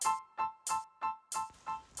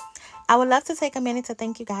I would love to take a minute to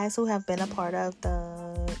thank you guys who have been a part of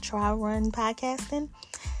the Trial Run podcasting.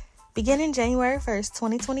 Beginning January 1st,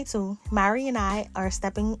 2022, Mari and I are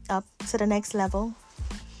stepping up to the next level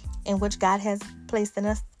in which God has placed in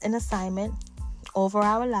us an assignment over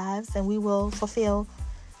our lives, and we will fulfill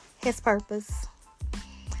His purpose.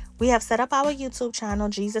 We have set up our YouTube channel,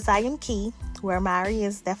 JESUSIAMKEY, where Mari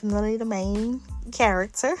is definitely the main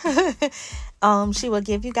character. She will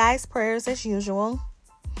give you guys prayers as usual.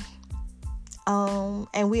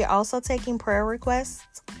 And we are also taking prayer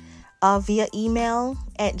requests via email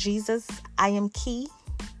at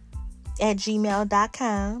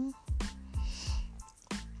JESUSIAMKEY@gmail.com.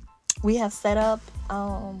 We have set up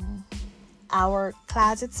our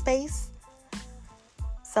closet space.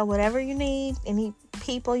 So whatever you need, any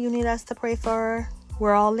people you need us to pray for,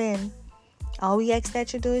 we're all in. All we ask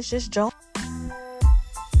that you do is just join.